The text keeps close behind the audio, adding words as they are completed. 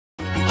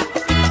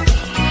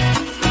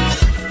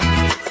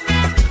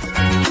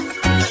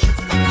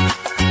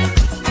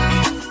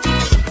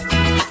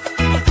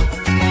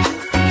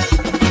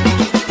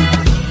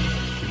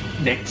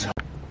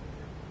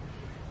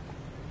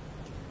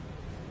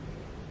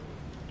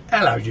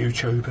Hello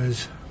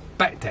YouTubers,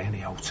 back down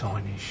the old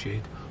tiny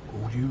shed,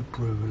 all you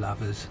brew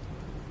lovers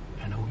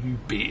and all you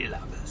beer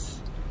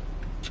lovers.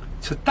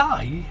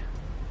 Today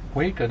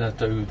we're gonna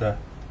do the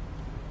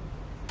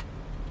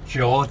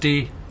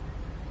Geordie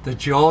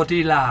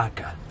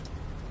lager.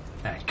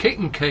 Now kit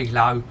and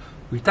kilo,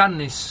 we've done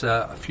this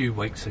a few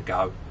weeks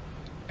ago,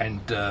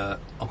 and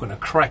I'm gonna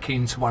crack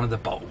into one of the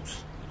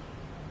bottles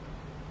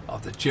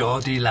of the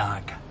Geordie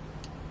lager.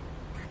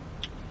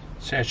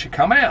 See how she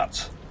come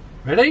out.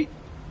 Ready?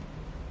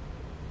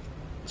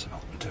 So I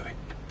can do it.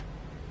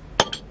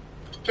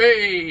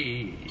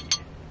 Hey!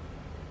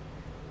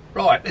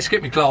 Right, let's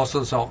get my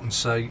glasses so I can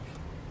see.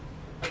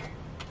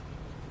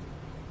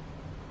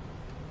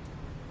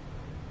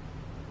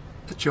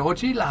 The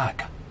Geordie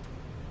lager.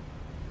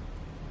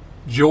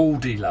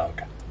 Geordie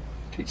lager.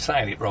 Keep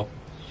saying it wrong.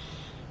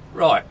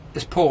 Right,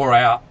 let's pour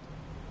out.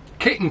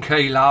 Kit and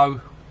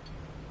kilo.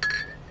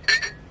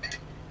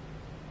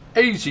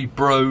 Easy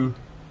brew.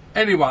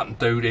 Anyone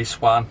can do this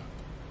one.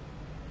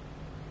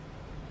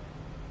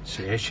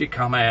 See how she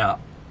come out.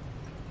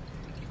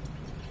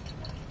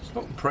 It's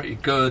looking pretty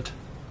good.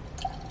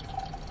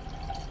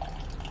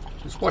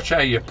 Just watch how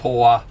you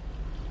pour.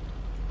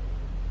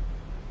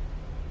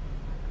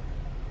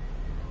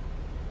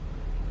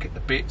 Get the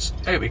bits.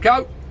 There we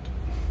go.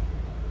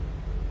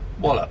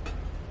 Wallop.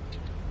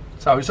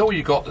 So it's all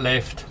you got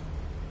left.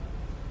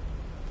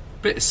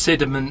 Bit of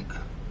sediment.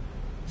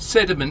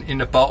 Sediment in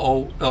the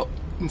bottle. Look,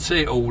 you can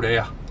see it all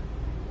there.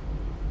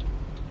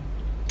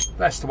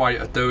 That's the way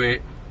to do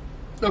it.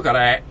 Look at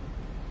that.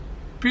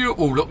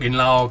 Beautiful looking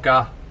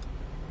lager.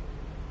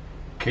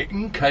 Kit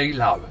and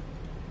kilo.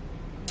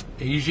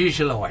 Easy as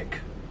you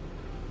like.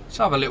 Let's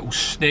have a little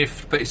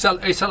sniff, but it's a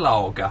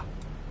lager.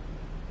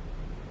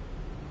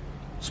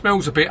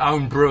 Smells a bit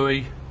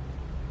homebrewy.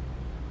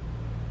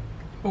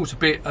 Smells a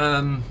bit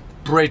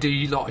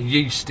bready, like a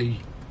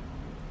yeasty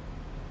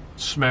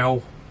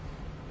smell.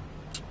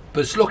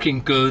 But it's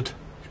looking good.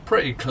 It's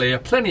pretty clear.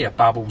 Plenty of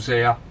bubbles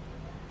there.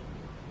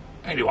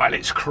 Anyway,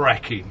 let's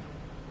crack in.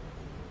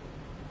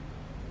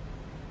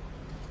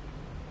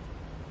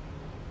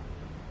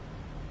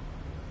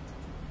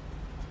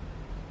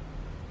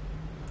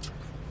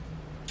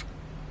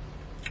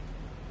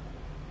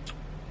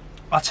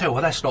 I tell you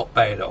what, that's not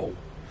bad at all.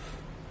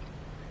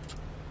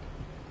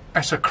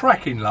 That's a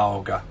cracking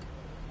lager.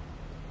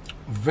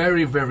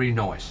 Very, very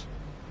nice.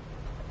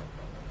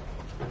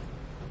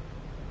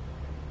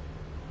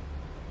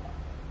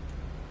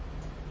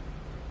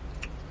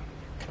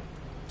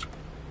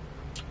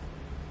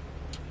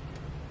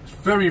 It's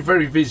very,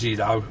 very fizzy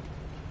though.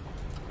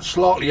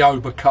 Slightly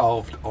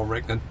overcarved, I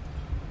reckon.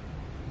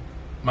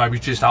 Maybe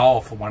just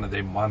half of one of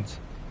them ones.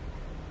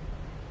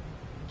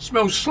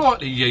 Smells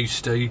slightly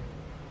yeasty.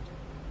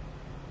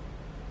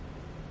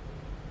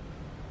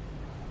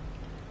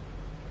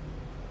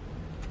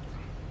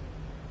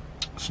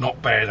 It's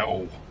not bad at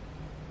all.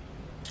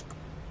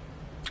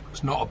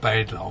 It's not a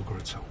bad lager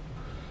at all.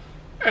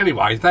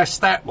 Anyway, that's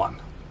that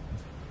one.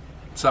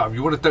 So if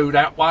you want to do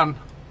that one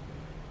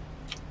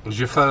as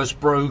your first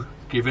brew,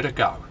 give it a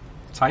go.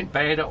 It ain't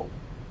bad at all.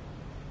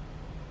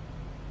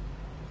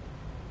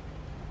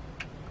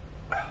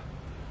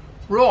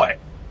 Right.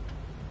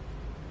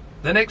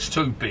 The next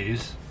two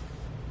beers,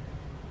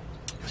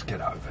 let's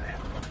get over there,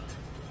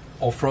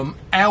 are from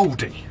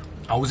Aldi.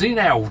 I was in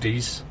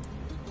Aldi's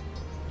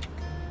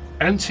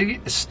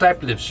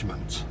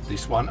anti-establishment,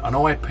 this one, an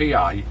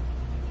IPA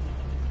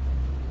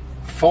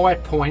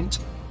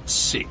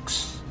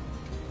 5.6,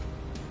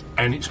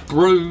 and it's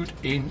brewed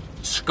in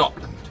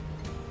Scotland.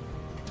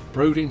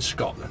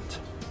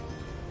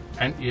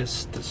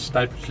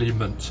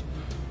 Anti-establishment,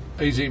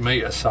 easy for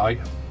me to say.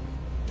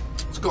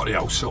 It's got the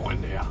old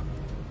sign there.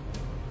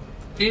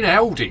 In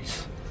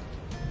Aldi's,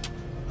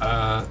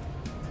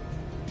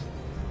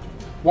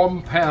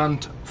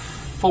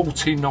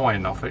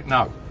 £1.49, I think.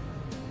 No,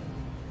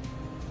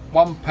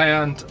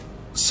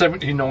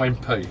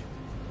 £1.79p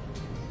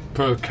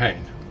per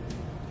can.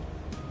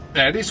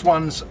 Now this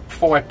one's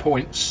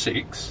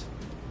 5.6.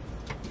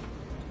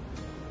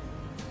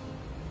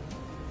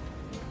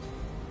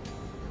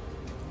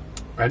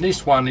 And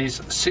this one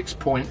is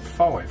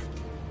 6.5.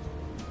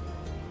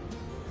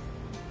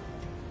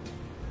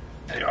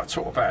 Anyway, I'll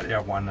talk about the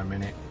other one in a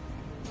minute.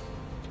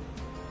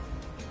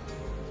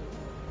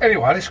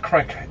 Anyway, let's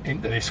crack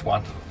into this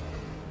one.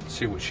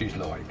 See what she's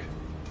like.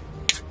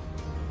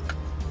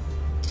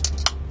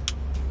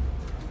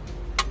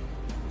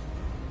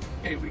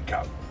 Here we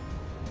go.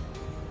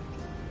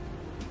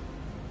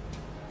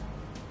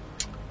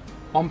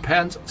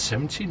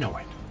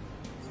 £1.79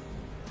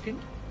 in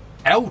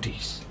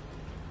Aldi's.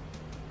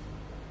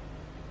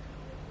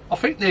 I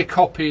think they're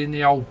copying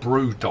the old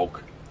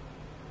Brewdog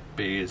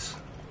beers.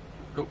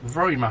 Look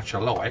very much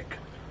alike.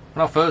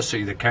 When I first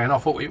see the can, I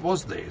thought it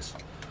was theirs.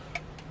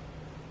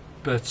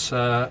 But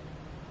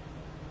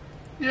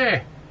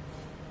yeah,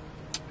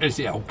 there's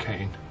the old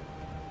can.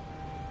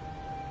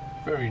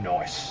 Very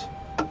nice.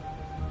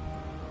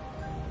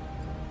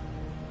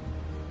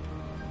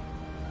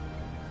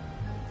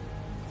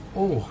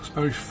 Oh, it's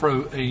very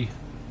fruity.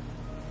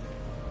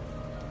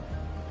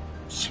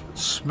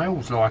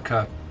 Smells like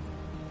a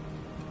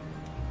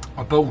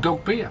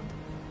bulldog beer.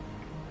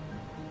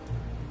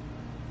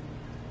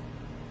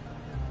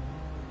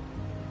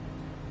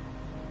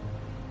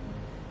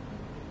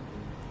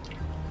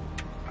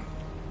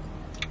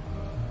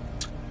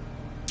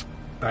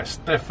 That's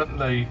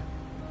definitely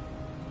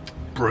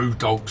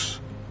Brewdog's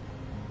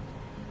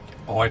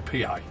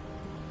IPA.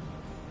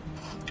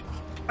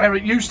 How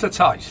it used to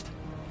taste.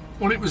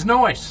 Well, it was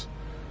nice.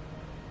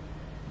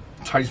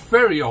 Tastes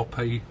very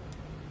hoppy.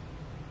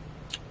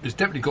 It's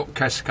definitely got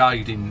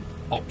cascading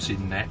hops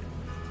in that.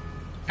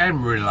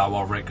 Amarillo,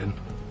 I reckon.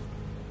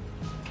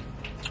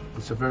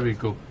 It's a very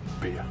good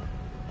beer.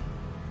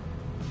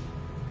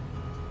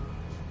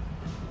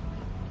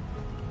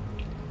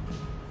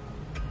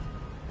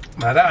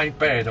 Now that ain't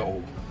bad at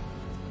all.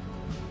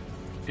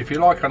 If you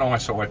like a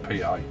nice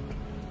IPA,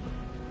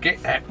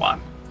 get that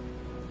one.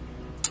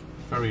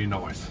 Very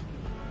nice.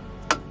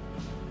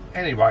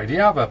 Anyway, the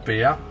other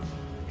beer,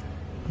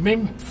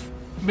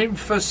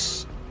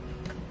 Memphis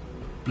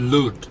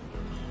Blood.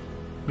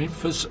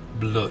 Memphis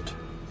Blood.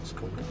 It's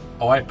called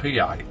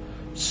IPA.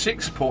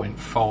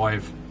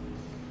 6.5.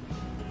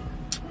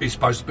 It's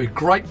supposed to be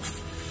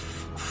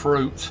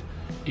grapefruit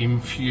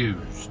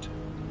infused.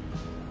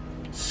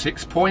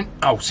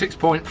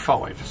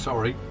 6.5,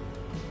 sorry.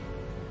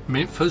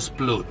 Memphis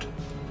Blood.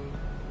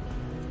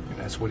 I think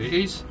that's what it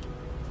is.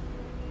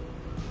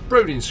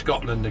 Brewed in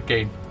Scotland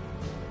again.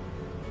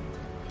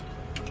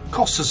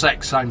 Costs the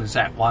exact same as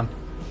that one.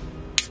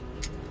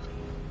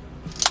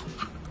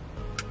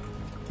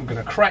 I'm going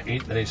to crack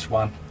into this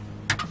one.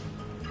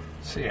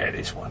 See how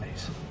this one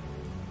is.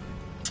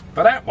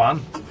 But that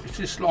one, it's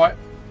just like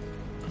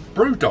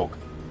Brewdog.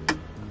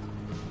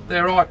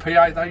 Their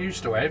IPA they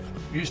used to have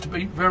used to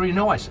be very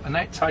nice, and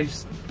that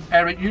tastes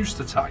how it used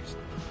to taste.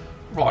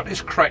 Right,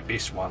 let's crack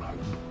this one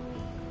open.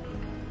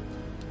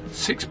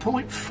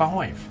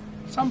 6.5.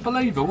 It's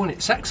unbelievable, isn't it?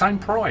 Exact same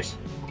price.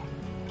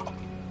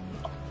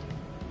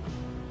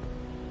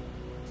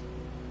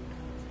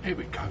 Here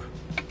we go.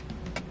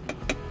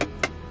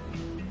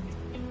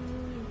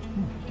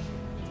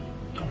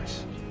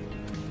 Nice.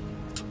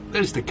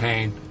 There's the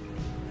can.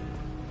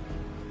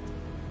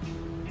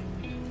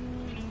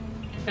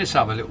 Let's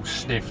have a little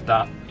sniff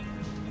that.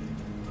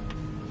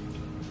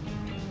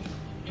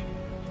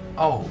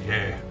 Oh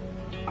yeah,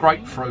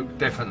 grapefruit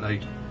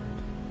definitely.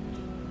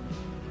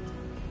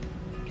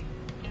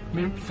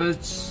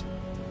 Memphis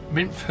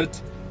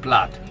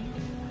Blood.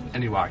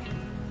 Anyway.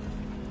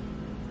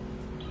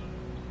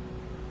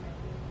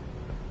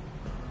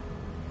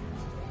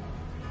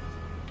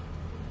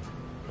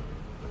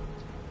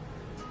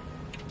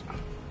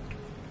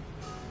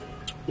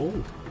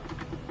 Oh,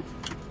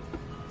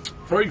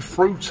 very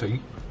fruity.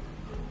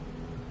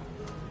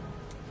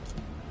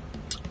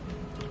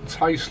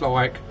 Tastes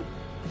like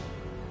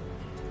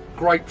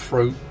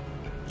grapefruit,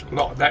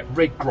 like that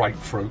red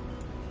grapefruit,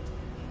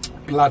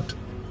 blood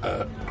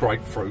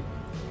grapefruit.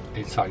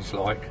 It tastes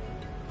like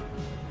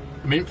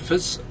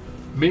Memphis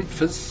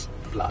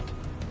Blood.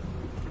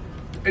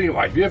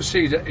 Anyway, if you ever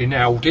see that in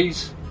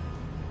Aldi's,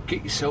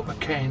 get yourself a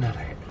can of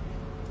that,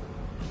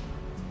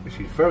 which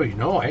is very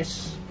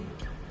nice.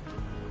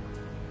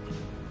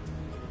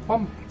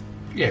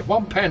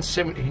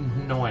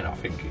 £1.79, I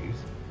think it is.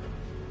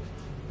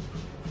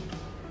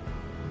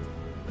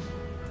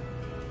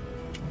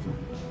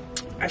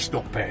 That's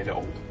not bad at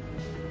all.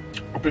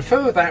 I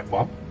prefer that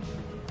one.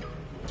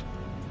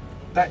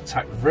 That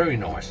tastes very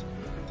nice.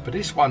 But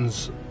this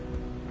one's,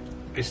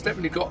 it's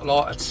definitely got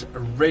like a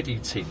ready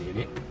tin in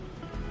it.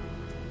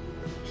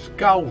 It's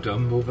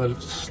golden with a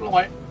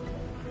slight,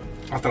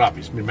 I don't know if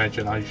it's my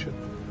imagination.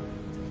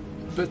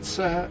 But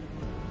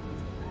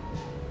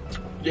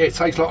yeah, it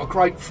tastes like a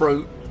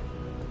grapefruit,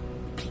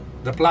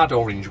 the blood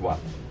orange one.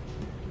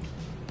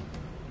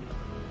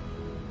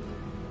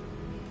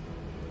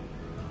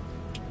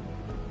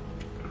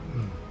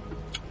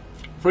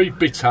 Very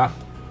bitter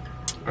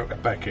at the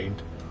back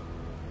end.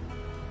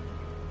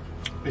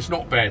 It's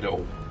not bad at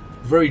all.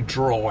 Very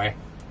dry.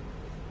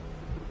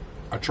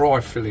 A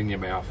dry fill in your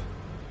mouth.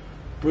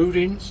 Brewed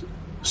in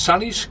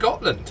sunny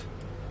Scotland.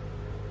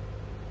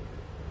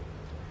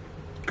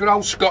 Good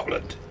old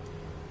Scotland.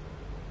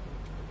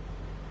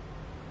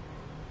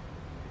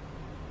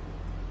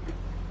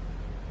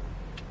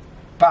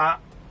 But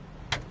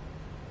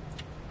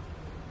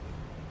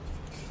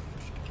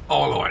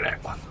I like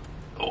that one.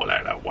 I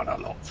like that one a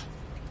lot.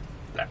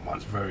 That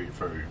one's very,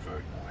 very,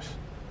 very nice.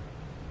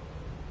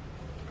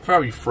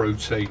 Very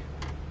fruity.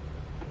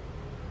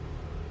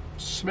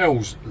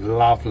 Smells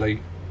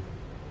lovely.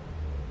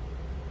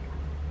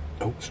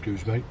 Oh,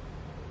 excuse me.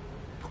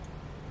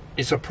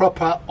 It's a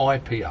proper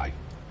IPA.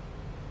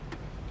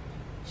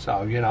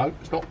 So, you know,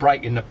 it's not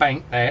breaking the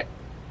bank there.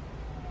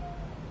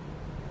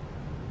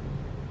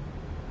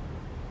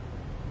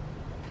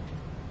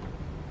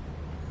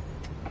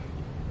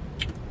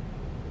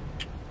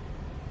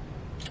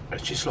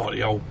 It's just like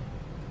the old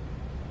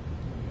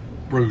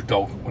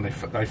Brewdog when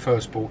they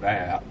first brought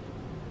that out.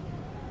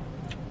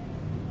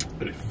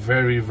 But it's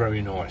very,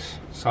 very nice.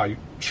 So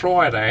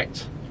try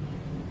that.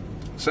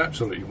 It's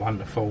absolutely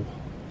wonderful.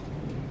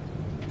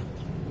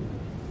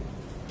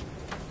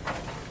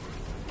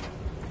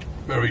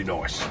 Very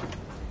nice.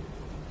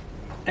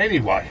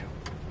 Anyway,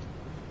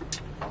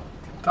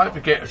 don't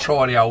forget to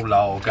try the old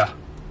lager.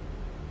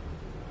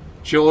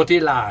 Geordie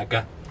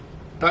lager.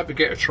 Don't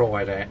forget to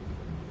try that.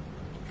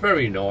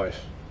 Very nice.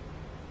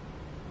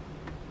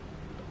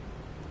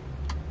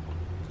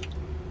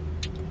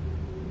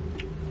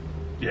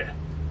 Yeah.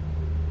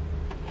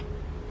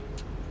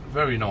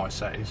 Very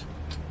nice, that is.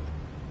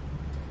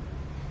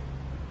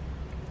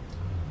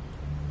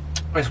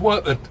 It's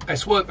worth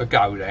the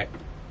go, that.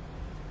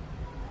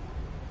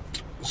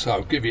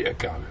 So give it a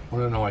go.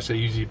 What a nice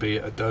easy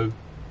beer to do.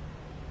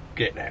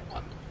 Get that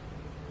one.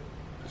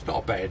 It's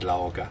not a bad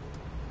lager.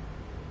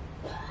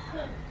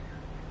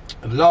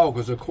 And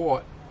lagers are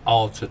quite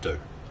hard to do.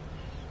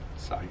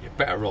 So you're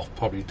better off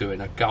probably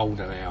doing a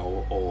golden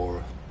ale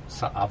or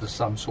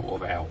some sort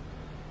of ale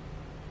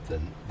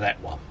than that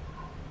one.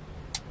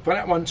 But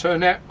that one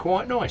turned out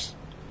quite nice.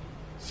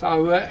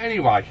 So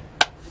anyway,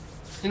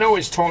 you know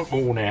it's time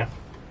for now.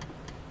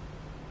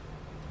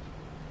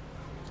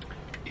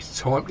 It's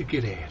time to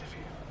get out of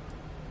here.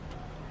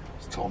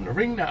 It's time to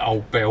ring that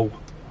old bell.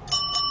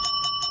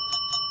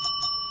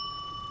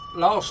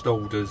 Last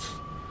orders.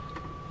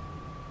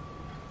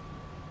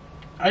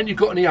 And you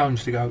got any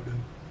homes to go to?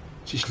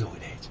 Just like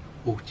that.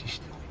 Or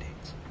just like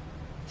that.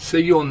 See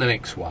you on the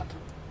next one.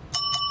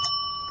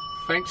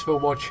 Thanks for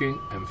watching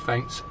and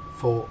thanks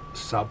for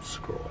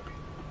subscribing.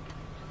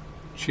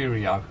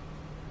 Cheerio.